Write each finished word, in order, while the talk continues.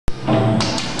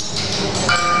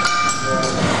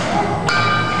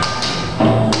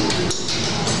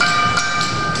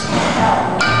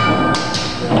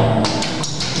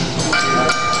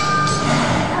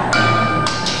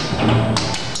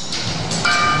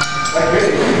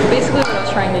Basically what I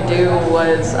was trying to do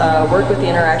was work with the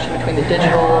interaction between the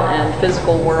digital and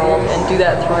physical world and do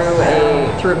that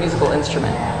through a musical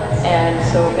instrument. And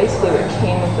so basically what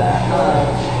came of that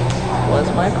was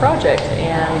my project,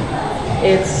 and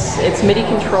it's MIDI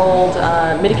controlled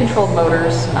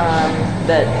motors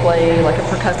that play like a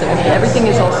percussive MIDI. Everything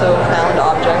is also found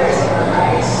objects.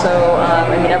 So I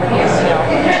mean, everything is, you know,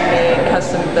 handmade,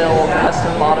 custom built,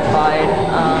 custom modified.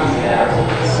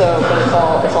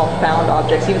 But it's all found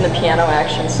objects. Even the piano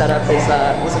action setup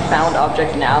was a found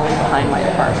object in an alley behind my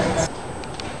apartment.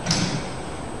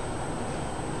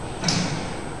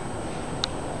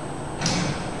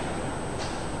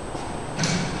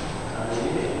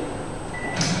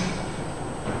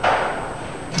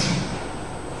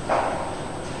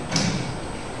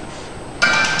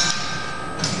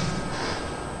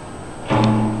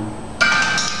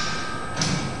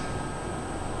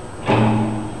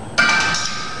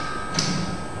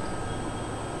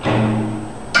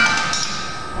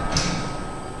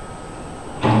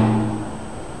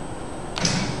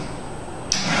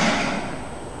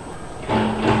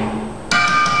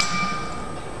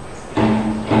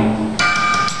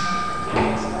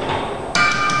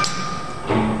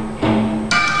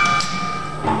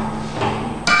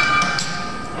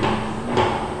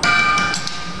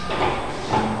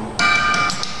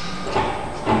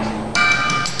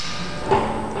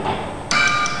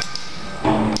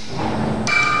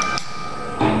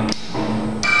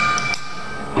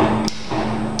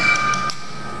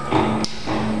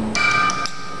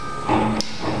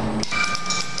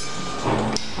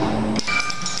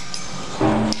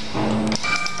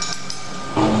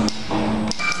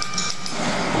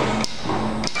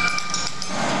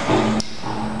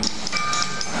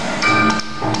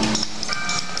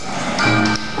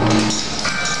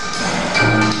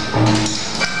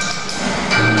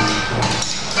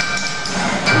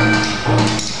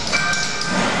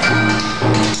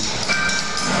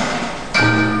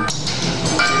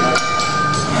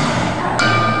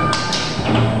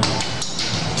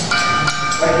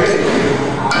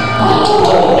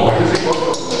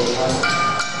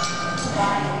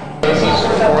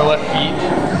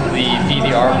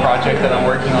 Project that I'm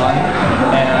working on,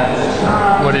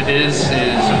 and what it is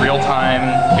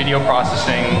real-time video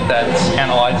processing that's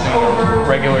analyzing a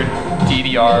regular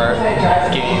DDR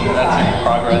game that's in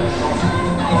progress,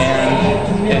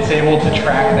 and it's able to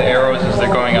track the arrows as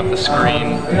they're going up the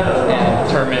screen and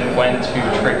determine when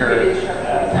to trigger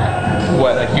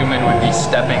what a human would be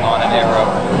stepping on an arrow.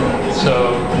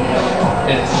 So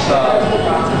it's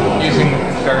using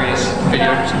various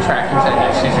video tracking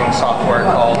techniques using software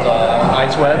called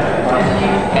ICAM,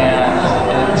 and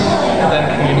it's then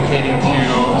communicating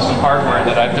to some hardware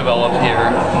that I've developed here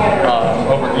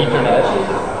over Ethernet,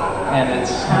 and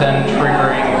it's then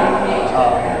triggering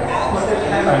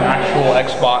an actual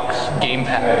Xbox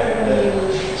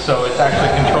gamepad. So it's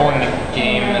actually controlling the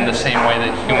game in the same way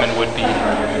that human would be,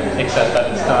 except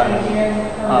that it's done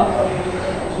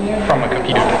from a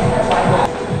computer.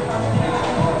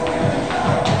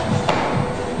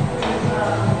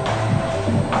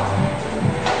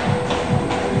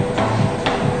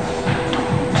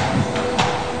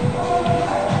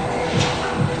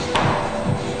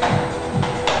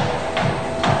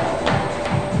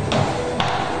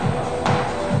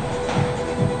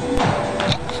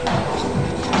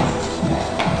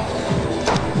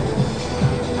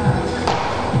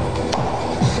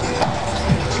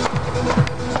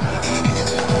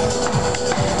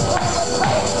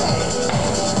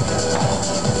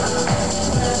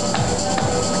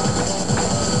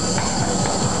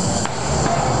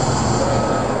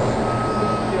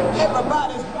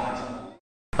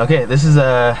 Okay, this is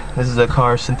a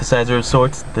car synthesizer of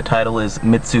sorts. The title is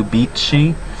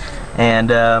Mitsubishi, and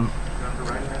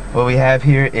what we have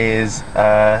here is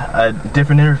a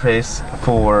different interface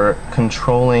for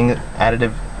controlling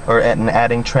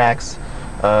adding tracks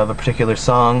of a particular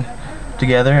song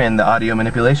together and the audio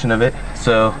manipulation of it.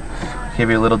 So, I'll give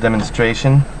you a little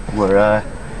demonstration where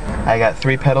I got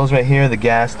 3 pedals right here: the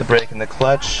gas, the brake, and the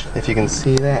clutch. If you can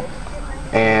see that,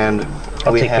 and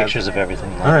I'll take pictures of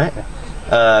everything. All right.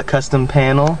 Custom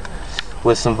panel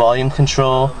with some volume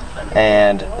control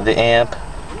and the amp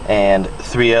and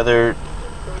 3 other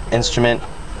instrument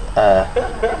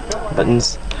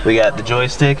buttons. We got the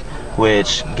joystick,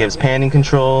 which gives panning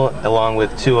control along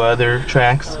with 2 other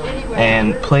tracks,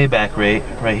 and playback rate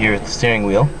right here at the steering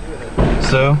wheel.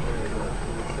 So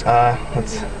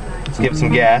let's give it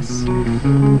some gas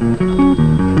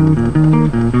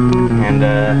and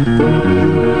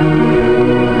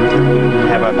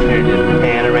have opportunity to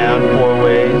pan around 4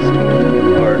 ways,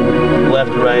 or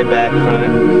left, right, back, front.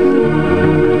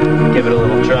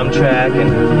 track and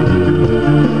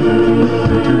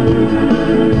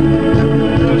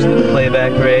boost the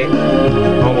playback rate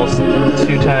almost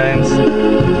 2 times.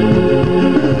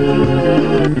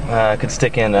 Could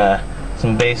stick in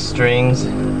some bass strings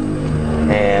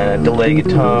and a delay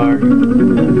guitar,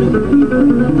 some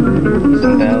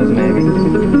bells maybe.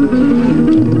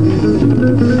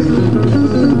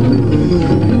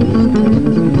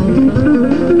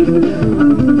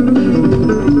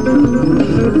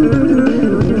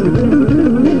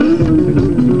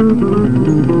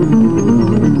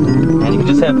 And you can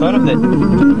just have fun with it.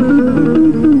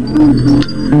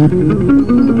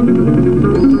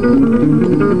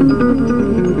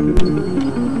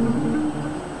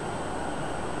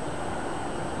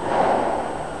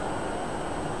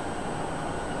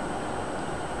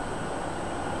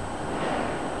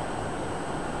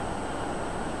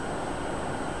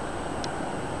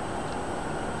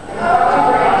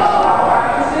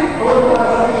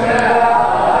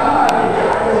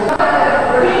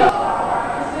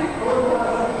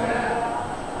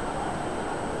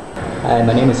 Hi,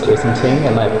 my name is Ting,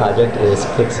 and my project is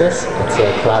Pixis. It's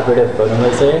a collaborative photo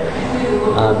mosaic.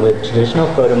 With traditional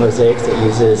photo mosaics, it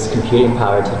uses computing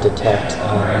power to detect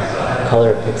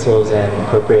color pixels and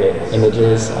appropriate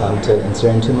images to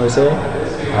insert into a mosaic.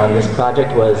 This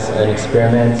project was an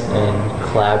experiment in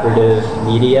collaborative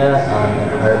media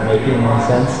and art making in a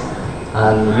sense.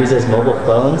 It uses mobile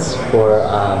phones for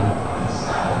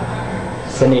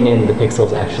sending in the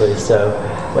pixels actually. So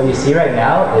what you see right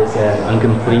now is an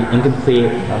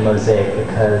incomplete mosaic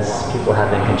because people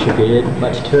haven't contributed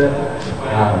much to it.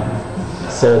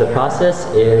 So the process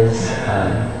is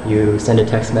you send a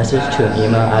text message to an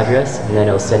email address, and then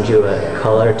it'll send you a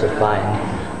color to find.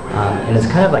 And it's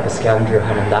kind of like a scavenger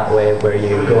hunt in that way, where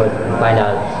you go and find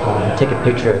out, take a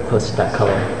picture close to that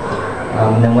color.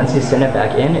 And then once you send it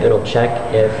back in, it'll check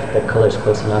if the color is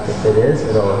close enough. If it is,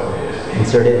 it'll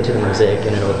insert it into the mosaic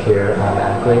and it'll appear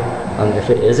automatically. If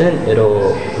it isn't,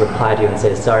 it'll reply to you and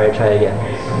say, sorry, try again.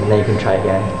 And then you can try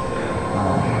again.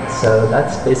 So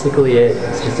that's basically it.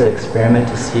 It's just an experiment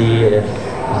to see if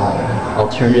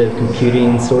alternative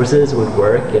computing sources would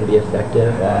work and be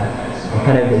effective. I'm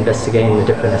kind of investigating the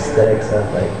different aesthetics of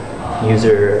like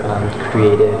user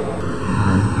created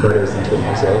photos into a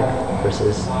mosaic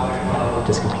versus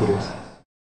just computers.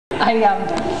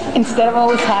 Instead of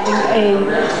always having a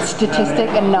statistic,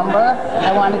 a number,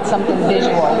 I wanted something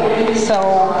visual. So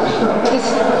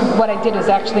what I did is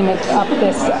actually make up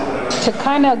this to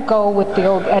kind of go with the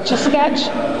old Etch-a-Sketch,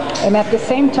 and at the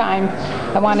same time,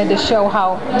 I wanted to show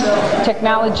how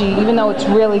technology, even though it's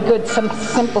really good, some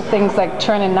simple things like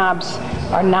turning knobs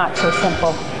are not so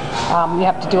simple. You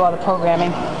have to do all the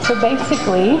programming. So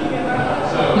basically,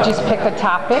 you just pick a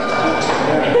topic,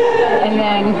 and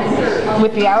then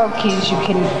with the arrow keys you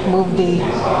can move the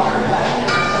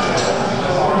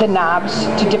knobs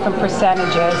to different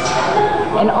percentages.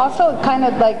 And also kind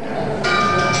of like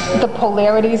the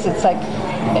polarities, it's like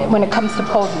when it comes to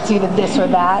pose, it's either this or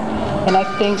that. And I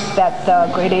think that the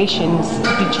gradations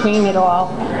between it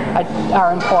all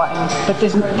are important. But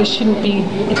there shouldn't be,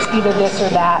 it's either this or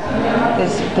that.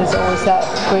 There's always that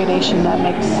gradation that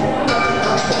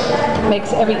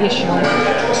makes every issue.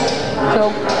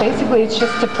 So basically it's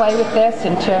just to play with this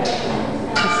and to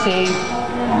see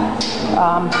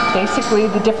basically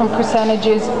the different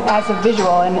percentages as a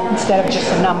visual and instead of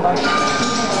just a number.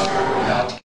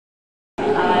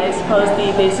 I suppose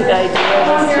the basic idea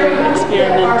was to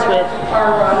experiment with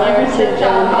narrative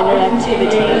and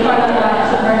interactivity,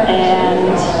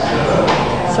 and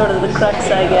sort of the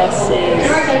crux, I guess, is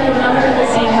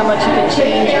seeing how much you can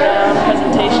change around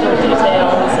presentational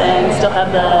details and still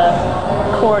have the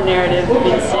core narrative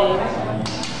be the same.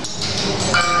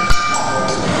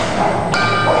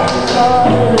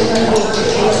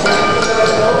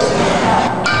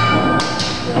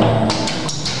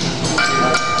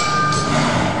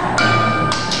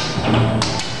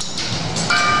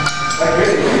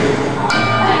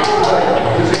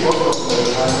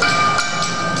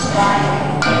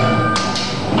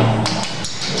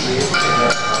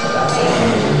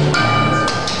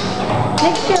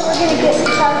 Next year we're going to get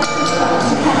photography to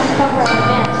kind of cover our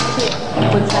events too.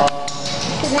 What's that?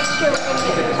 Because next year we're going to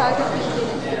get photography students.